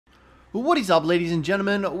What is up, ladies and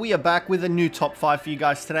gentlemen? We are back with a new top 5 for you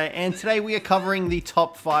guys today, and today we are covering the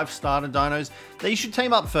top 5 starter dinos that you should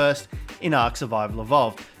tame up first in Ark Survival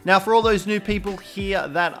Evolved. Now, for all those new people here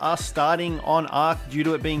that are starting on Ark due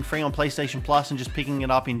to it being free on PlayStation Plus and just picking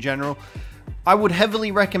it up in general, I would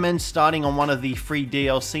heavily recommend starting on one of the free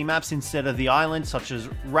DLC maps instead of the island, such as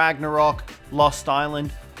Ragnarok, Lost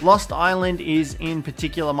Island. Lost Island is in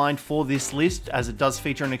particular mind for this list, as it does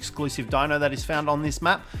feature an exclusive dino that is found on this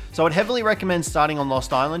map. So I'd heavily recommend starting on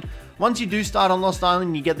Lost Island. Once you do start on Lost Island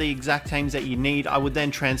and you get the exact tames that you need, I would then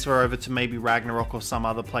transfer over to maybe Ragnarok or some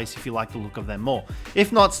other place if you like the look of them more.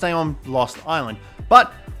 If not, stay on Lost Island.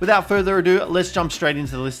 But without further ado, let's jump straight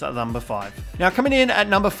into the list at number 5. Now, coming in at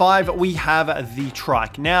number 5, we have the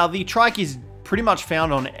Trike. Now, the Trike is pretty much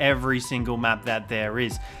found on every single map that there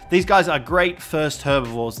is. These guys are great first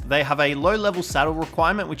herbivores. They have a low level saddle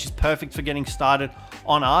requirement, which is perfect for getting started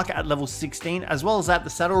on Ark at level 16, as well as that the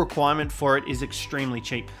saddle requirement for it is extremely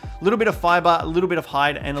cheap. A little bit of fiber, a little bit of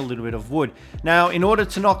hide, and a little bit of wood. Now, in order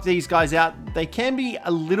to knock these guys out, they can be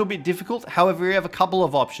a little bit difficult. However, you have a couple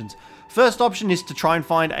of options. First option is to try and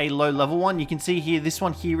find a low level one. You can see here, this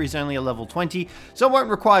one here is only a level 20, so it won't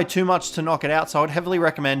require too much to knock it out, so I would heavily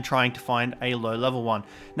recommend trying to find a low level one.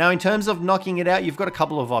 Now, in terms of knocking it out, you've got a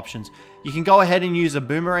couple of options. You can go ahead and use a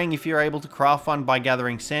boomerang if you're able to craft one by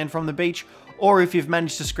gathering sand from the beach, or if you've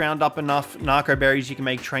managed to scrounge up enough narco berries, you can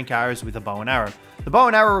make trank arrows with a bow and arrow. The bow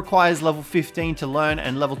and arrow requires level 15 to learn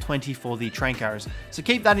and level 20 for the trank arrows. So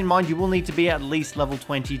keep that in mind, you will need to be at least level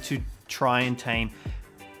 20 to try and tame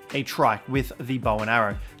a Trike with the bow and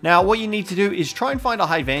arrow. Now, what you need to do is try and find a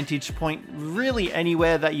high vantage point. Really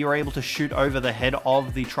anywhere that you're able to shoot over the head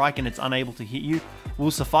of the Trike and it's unable to hit you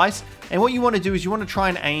will suffice. And what you want to do is you want to try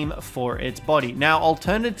and aim for its body. Now,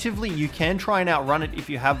 alternatively, you can try and outrun it if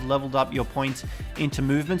you have leveled up your points into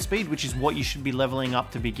movement speed, which is what you should be leveling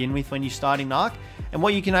up to begin with when you start in Ark. And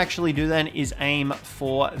what you can actually do then is aim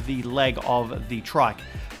for the leg of the Trike.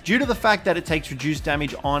 Due to the fact that it takes reduced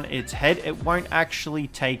damage on its head, it won't actually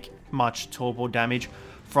take much torpor damage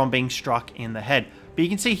from being struck in the head. But you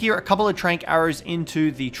can see here a couple of trank arrows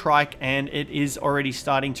into the Trike, and it is already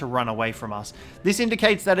starting to run away from us. This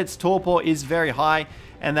indicates that its torpor is very high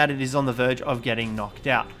and that it is on the verge of getting knocked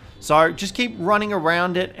out. So just keep running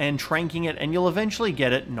around it and tranking it and you'll eventually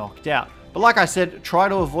get it knocked out. But like I said, try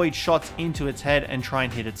to avoid shots into its head and try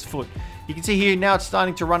and hit its foot. You can see here now it's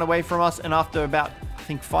starting to run away from us, and after about, I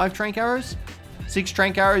think, 6 trank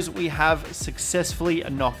arrows, we have successfully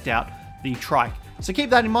knocked out the Trike. So keep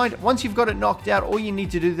that in mind. Once you've got it knocked out, all you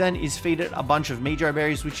need to do then is feed it a bunch of Mejo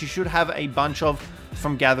berries, which you should have a bunch of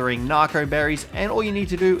from gathering narco berries, and all you need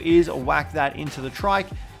to do is whack that into the Trike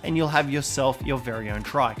and you'll have yourself your very own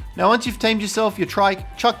Trike. Now, once you've tamed yourself your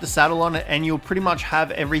Trike, chuck the saddle on it and you'll pretty much have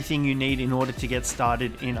everything you need in order to get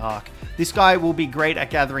started in Ark. This guy will be great at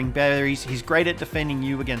gathering berries. He's great at defending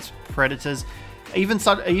you against predators. Even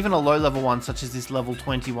a low level one such as this level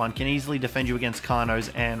 21 can easily defend you against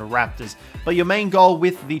Carnos and Raptors. But your main goal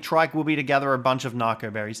with the Trike will be to gather a bunch of narco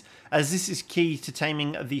berries, as this is key to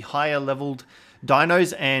taming the higher leveled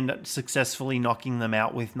dinos and successfully knocking them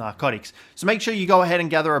out with narcotics. So make sure you go ahead and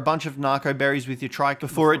gather a bunch of narco berries with your Trike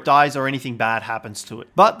before it dies or anything bad happens to it.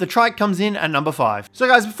 But the Trike comes in at number 5. So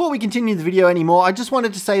guys, before we continue the video anymore, I just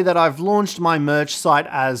wanted to say that I've launched my merch site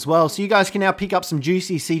as well. So you guys can now pick up some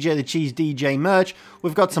juicy Cjthecheesedj merch.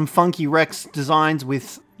 We've got some funky Rex designs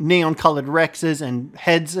with neon colored Rexes and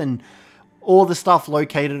heads and all the stuff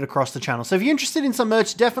located across the channel. So if you're interested in some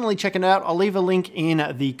merch, definitely check it out. I'll leave a link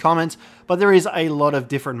in the comments, but there is a lot of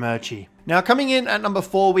different merch here. Now, coming in at number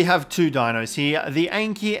 4, we have 2 dinos here, the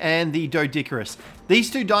Anki and the Doedicurus. These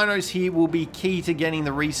 2 dinos here will be key to getting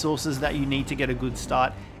the resources that you need to get a good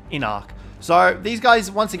start in Ark. So these guys,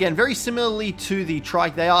 once again, very similarly to the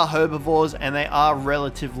Trike, they are herbivores and they are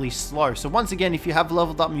relatively slow. So once again, if you have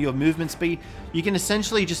leveled up your movement speed, you can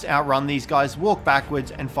essentially just outrun these guys, walk backwards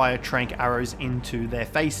and fire trank arrows into their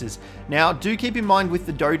faces. Now, do keep in mind with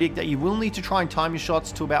the Doedic that you will need to try and time your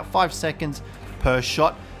shots to about 5 seconds per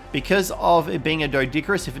shot. Because of it being a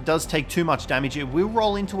Doedicurus, if it does take too much damage, it will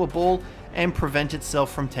roll into a ball and prevent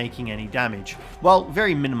itself from taking any damage. Well,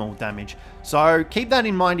 very minimal damage. So keep that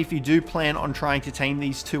in mind if you do plan on trying to tame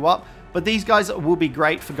these 2 up. But these guys will be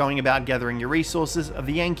great for going about gathering your resources,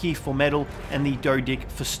 the Anki for metal and the Doedic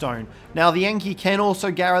for stone. Now, the Anki can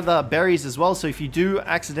also gather berries as well, so if you do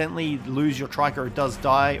accidentally lose your Trike or it does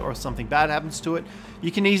die or something bad happens to it,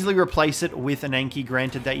 you can easily replace it with an Anki,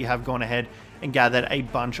 granted that you have gone ahead and gathered a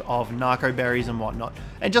bunch of narco berries and whatnot.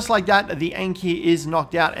 And just like that, the Anki is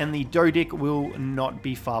knocked out and the Doedic will not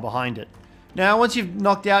be far behind it. Now, once you've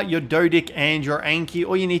knocked out your Dodic and your Anki,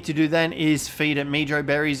 all you need to do then is feed it Midro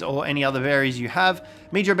berries or any other berries you have.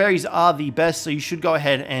 Midro berries are the best, so you should go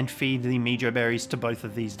ahead and feed the Midro berries to both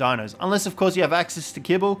of these dinos. Unless, of course, you have access to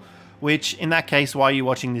kibble, which in that case, why are you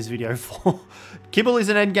watching this video for? Kibble is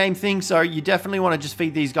an endgame thing, so you definitely want to just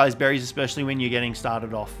feed these guys berries, especially when you're getting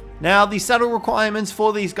started off. Now, the saddle requirements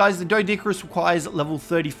for these guys, the Doedicurus requires level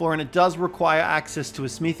 34, and it does require access to a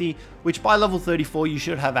smithy, which by level 34 you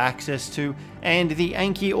should have access to. And the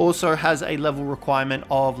Anki also has a level requirement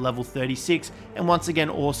of level 36, and once again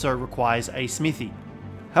also requires a smithy.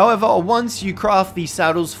 However, once you craft the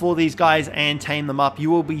saddles for these guys and tame them up,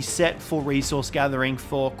 you will be set for resource gathering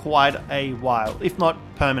for quite a while, if not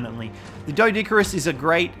permanently. The Doedicurus is a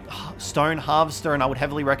great stone harvester, and I would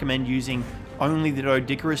heavily recommend using only the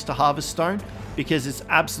Doedicurus to harvest stone, because it's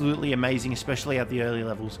absolutely amazing, especially at the early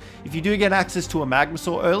levels. If you do get access to a magma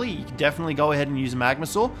saw early, you can definitely go ahead and use a magma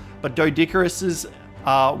saw, but Doedicuruses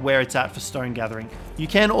are where it's at for stone gathering. You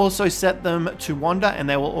can also set them to wander, and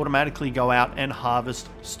they will automatically go out and harvest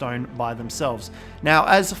stone by themselves. Now,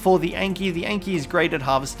 as for the Anki is great at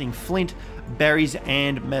harvesting flint, berries,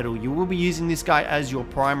 and metal. You will be using this guy as your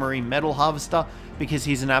primary metal harvester, because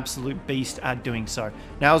he's an absolute beast at doing so.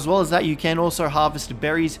 Now, as well as that, you can also harvest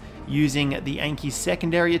berries using the Anki's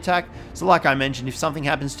secondary attack. So like I mentioned, if something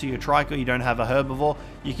happens to your trike or you don't have a herbivore,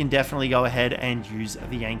 you can definitely go ahead and use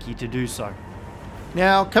the Anki to do so.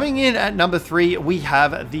 Now, coming in at number 3, we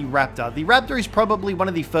have the Raptor. The Raptor is probably one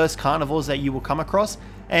of the first carnivores that you will come across,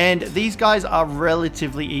 and these guys are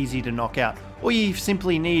relatively easy to knock out. All you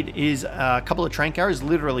simply need is a couple of trank arrows.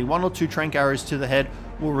 Literally 1 or 2 trank arrows to the head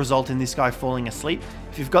will result in this guy falling asleep.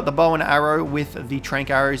 If you've got the bow and arrow with the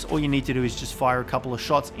trank arrows, all you need to do is just fire a couple of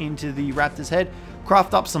shots into the Raptor's head,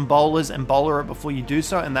 craft up some bowlers and bowler it before you do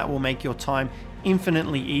so, and that will make your time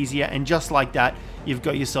infinitely easier, and just like that, you've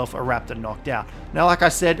got yourself a Raptor knocked out. Now, like I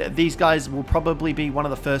said, these guys will probably be one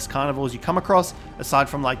of the first carnivores you come across, aside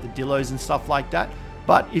from like the Dillos and stuff like that.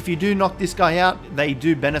 But if you do knock this guy out, they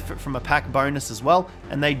do benefit from a pack bonus as well,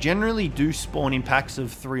 and they generally do spawn in packs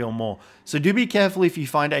of 3 or more. So do be careful if you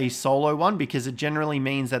find a solo one, because it generally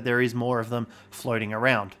means that there is more of them floating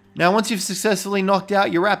around. Now, once you've successfully knocked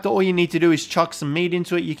out your Raptor, all you need to do is chuck some meat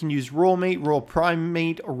into it. You can use raw meat, raw prime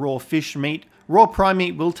meat, or raw fish meat. Raw prime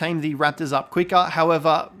meat will tame the Raptors up quicker.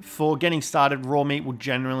 However, for getting started, raw meat will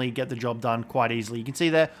generally get the job done quite easily. You can see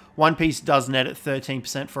there, one piece does net at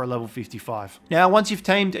 13% for a level 55. Now, once you've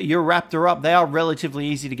tamed your Raptor up, they are relatively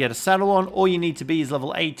easy to get a saddle on. All you need to be is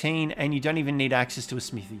level 18, and you don't even need access to a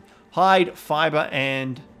smithy. Hide, fiber,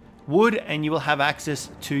 and wood, and you will have access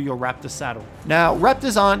to your Raptor saddle. Now,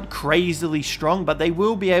 Raptors aren't crazily strong, but they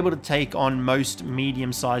will be able to take on most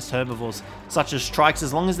medium-sized herbivores, such as trikes,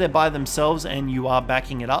 as long as they're by themselves and you are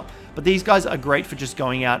backing it up. But these guys are great for just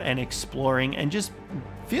going out and exploring and just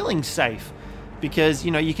feeling safe, because,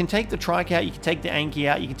 you know, you can take the trike out, you can take the Anki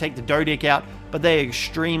out, you can take the Dodic out, but they're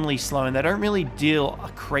extremely slow and they don't really deal a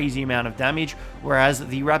crazy amount of damage, whereas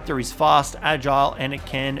the Raptor is fast, agile, and it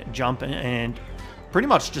can jump and pretty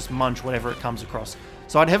much just munch whatever it comes across.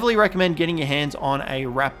 So I'd heavily recommend getting your hands on a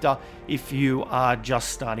Raptor if you are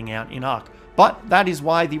just starting out in Ark. But that is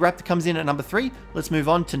why the Raptor comes in at number 3. Let's move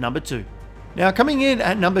on to number 2. Now, coming in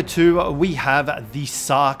at number 2, we have the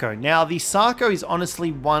Sarco. Now, the Sarco is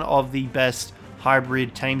honestly one of the best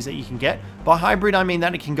hybrid tames that you can get. By hybrid, I mean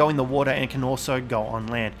that it can go in the water and it can also go on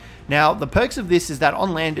land. Now, the perks of this is that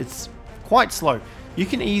on land, it's quite slow. You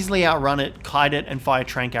can easily outrun it, kite it, and fire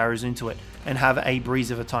trank arrows into it and have a breeze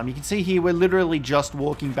of a time. You can see here we're literally just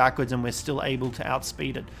walking backwards and we're still able to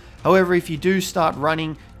outspeed it. However, if you do start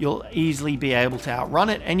running, you'll easily be able to outrun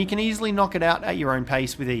it, and you can easily knock it out at your own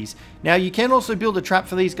pace with ease. Now, you can also build a trap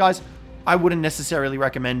for these guys. I wouldn't necessarily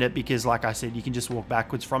recommend it because, like I said, you can just walk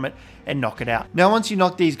backwards from it and knock it out. Now, once you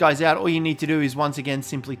knock these guys out, all you need to do is once again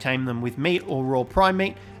simply tame them with meat or raw prime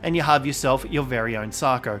meat, and you have yourself your very own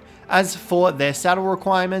Sarco. As for their saddle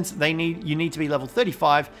requirements, you need to be level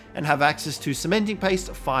 35 and have access to cementing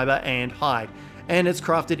paste, fiber, and hide. And it's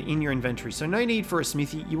crafted in your inventory, so no need for a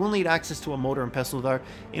smithy. You will need access to a mortar and pestle though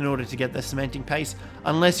in order to get the cementing paste,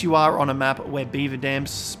 unless you are on a map where beaver dams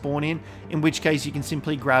spawn in which case you can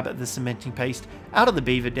simply grab the cementing paste out of the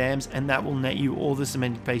beaver dams, and that will net you all the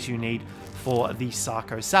cementing paste you need for the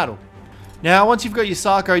Sarco saddle. Now, once you've got your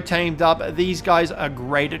Sarco tamed up, these guys are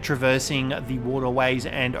great at traversing the waterways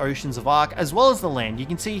and oceans of Ark, as well as the land. You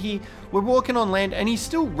can see here, we're walking on land and he's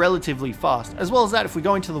still relatively fast. As well as that, if we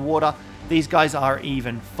go into the water, these guys are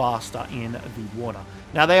even faster in the water.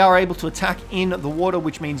 Now they are able to attack in the water,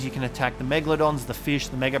 which means you can attack the megalodons, the fish,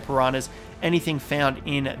 the mega piranhas, anything found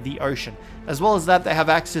in the ocean. As well as that, they have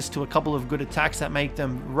access to a couple of good attacks that make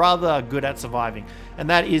them rather good at surviving. And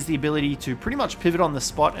that is the ability to pretty much pivot on the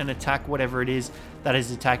spot and attack whatever it is that is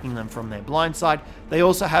attacking them from their blind side. They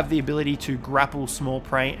also have the ability to grapple small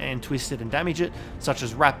prey and twist it and damage it, such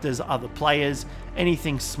as raptors, other players,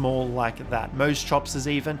 anything small like that, Moschops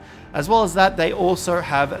even. As well as that, they also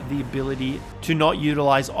have the ability to not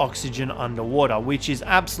utilize oxygen underwater, which is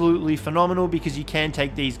absolutely phenomenal because you can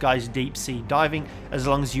take these guys deep sea diving as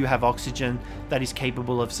long as you have oxygen that is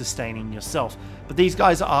capable of sustaining yourself. But these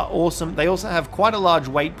guys are awesome. They also have quite a large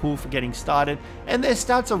weight pool for getting started, and their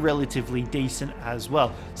stats are relatively decent as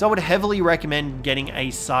well. So I would heavily recommend getting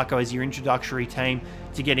a Sarco as your introductory tame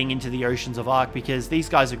to getting into the oceans of Ark, because these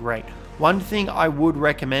guys are great. One thing I would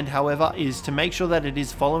recommend, however, is to make sure that it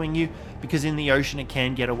is following you, because in the ocean it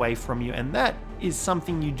can get away from you, and that is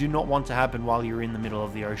something you do not want to happen while you're in the middle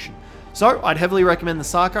of the ocean. So I'd heavily recommend the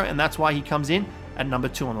Sarco, and that's why he comes in at number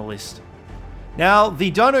 2 on the list. Now,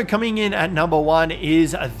 the dino coming in at number 1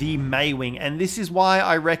 is the Maywing, and this is why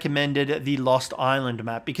I recommended the Lost Island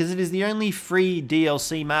map, because it is the only free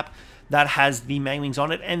DLC map that has the Maywings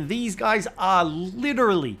on it, and these guys are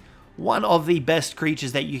literally one of the best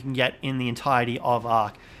creatures that you can get in the entirety of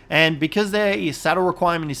Ark. And because their saddle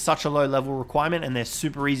requirement is such a low level requirement and they're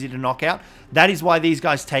super easy to knock out, that is why these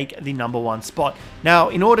guys take the number 1 spot. Now,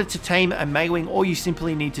 in order to tame a Maywing, all you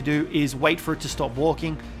simply need to do is wait for it to stop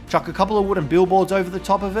walking, chuck a couple of wooden billboards over the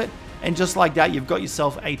top of it, and just like that, you've got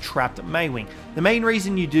yourself a trapped Maywing. The main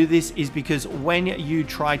reason you do this is because when you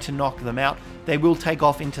try to knock them out, they will take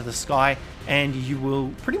off into the sky and you will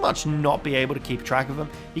pretty much not be able to keep track of them.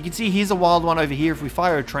 You can see here's a wild one over here. If we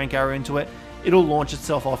fire a trank arrow into it, it'll launch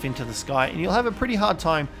itself off into the sky and you'll have a pretty hard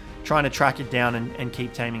time trying to track it down and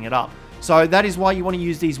keep taming it up. So that is why you want to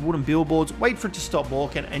use these wooden billboards, wait for it to stop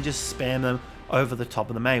walking and just spam them over the top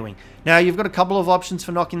of the Maywing. Now, you've got a couple of options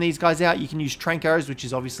for knocking these guys out. You can use trank arrows, which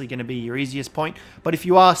is obviously going to be your easiest point, but if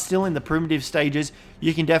you are still in the primitive stages,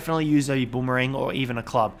 you can definitely use a boomerang or even a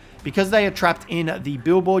club. Because they are trapped in the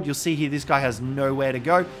billboard, you'll see here this guy has nowhere to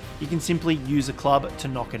go. You can simply use a club to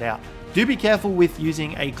knock it out. Do be careful with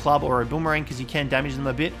using a club or a boomerang because you can damage them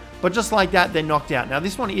a bit, but just like that, they're knocked out. Now,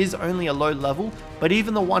 this one is only a low level, but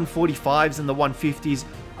even the 145s and the 150s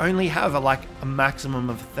only have a maximum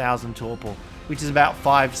of 1,000 torpor, which is about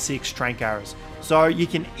 5-6 trank arrows. So you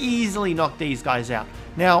can easily knock these guys out.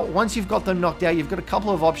 Now, once you've got them knocked out, you've got a couple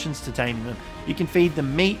of options to taming them. You can feed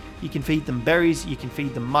them meat, you can feed them berries, you can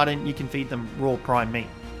feed them mutton, you can feed them raw prime meat.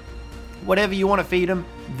 Whatever you want to feed them,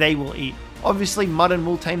 they will eat. Obviously, mutton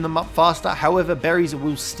will tame them up faster, however, berries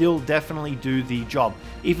will still definitely do the job,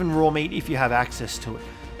 even raw meat if you have access to it.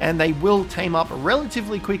 And they will tame up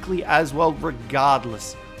relatively quickly as well,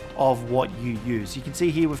 regardless of what you use. You can see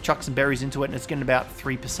here we've chucked some berries into it and it's getting about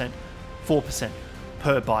 3%, 4%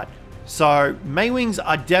 per bite. So Maywings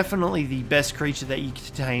are definitely the best creature that you can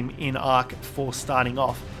tame in Ark for starting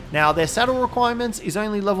off. Now, their saddle requirements is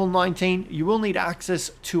only level 19. You will need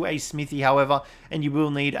access to a smithy, however, and you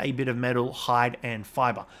will need a bit of metal, hide, and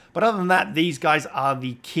fiber. But other than that, these guys are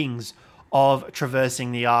the kings of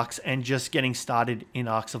traversing the Arks and just getting started in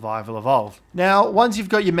Ark Survival Evolved. Now, once you've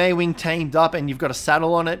got your Maywing tamed up and you've got a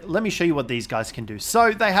saddle on it, let me show you what these guys can do.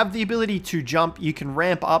 So they have the ability to jump. You can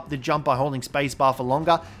ramp up the jump by holding spacebar for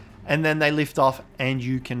longer, and then they lift off and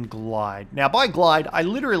you can glide. Now, by glide, I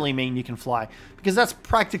literally mean you can fly, because that's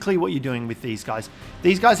practically what you're doing with these guys.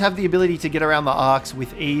 These guys have the ability to get around the Arks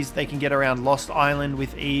with ease. They can get around Lost Island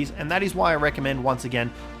with ease, and that is why I recommend, once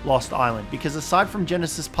again, Lost Island, because aside from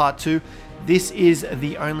Genesis Part 2, this is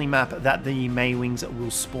the only map that the Maywings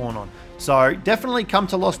will spawn on. So definitely come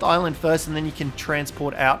to Lost Island first, and then you can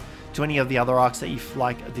transport out to any of the other Arks that you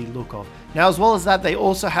like the look of. Now, as well as that, they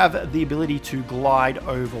also have the ability to glide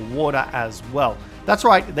over water as well. That's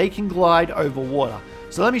right, they can glide over water.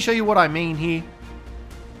 So let me show you what I mean here.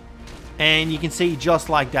 And you can see just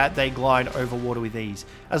like that, they glide over water with ease.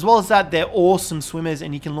 As well as that, they're awesome swimmers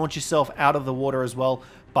and you can launch yourself out of the water as well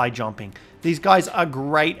by jumping. These guys are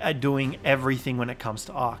great at doing everything when it comes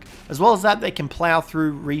to Ark. As well as that, they can plow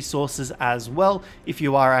through resources as well if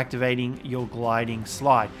you are activating your gliding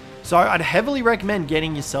slide. So I'd heavily recommend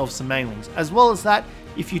getting yourself some Maywings. As well as that,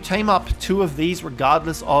 if you tame up 2 of these,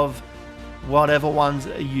 regardless of whatever ones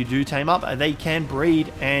you do tame up, they can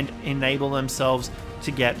breed and enable themselves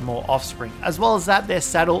to get more offspring. As well as that, their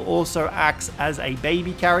saddle also acts as a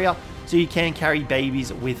baby carrier, so you can carry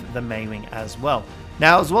babies with the Maywing as well.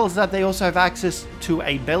 Now, as well as that, they also have access to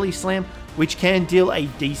a belly slam, which can deal a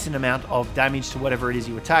decent amount of damage to whatever it is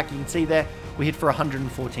you attack. You can see there, we hit for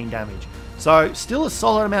 114 damage. So still a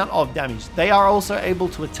solid amount of damage. They are also able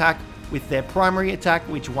to attack with their primary attack,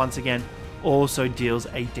 which once again also deals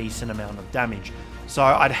a decent amount of damage. So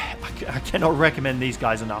I cannot recommend these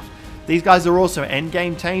guys enough. These guys are also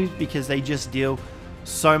endgame tames because they just deal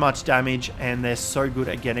so much damage and they're so good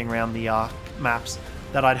at getting around the Ark maps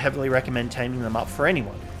that I'd heavily recommend taming them up for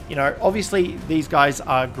anyone. You know, obviously these guys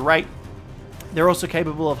are great. They're also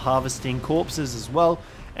capable of harvesting corpses as well,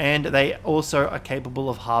 and they also are capable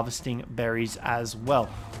of harvesting berries as well.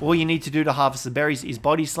 All you need to do to harvest the berries is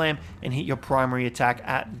body slam and hit your primary attack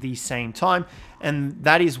at the same time, and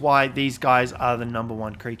that is why these guys are the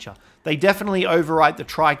 #1 creature. They definitely overwrite the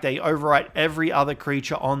trike, they overwrite every other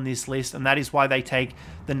creature on this list, and that is why they take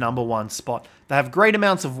the #1 spot. They have great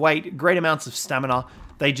amounts of weight, great amounts of stamina.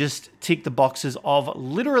 They just tick the boxes of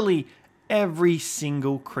literally every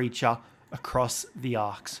single creature across the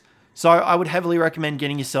arcs. So I would heavily recommend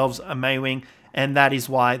getting yourselves a Maywing, and that is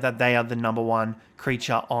why that they are the #1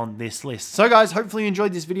 creature on this list. So guys, hopefully you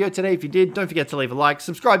enjoyed this video today. If you did, don't forget to leave a like,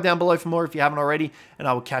 subscribe down below for more if you haven't already, and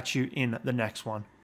I will catch you in the next one.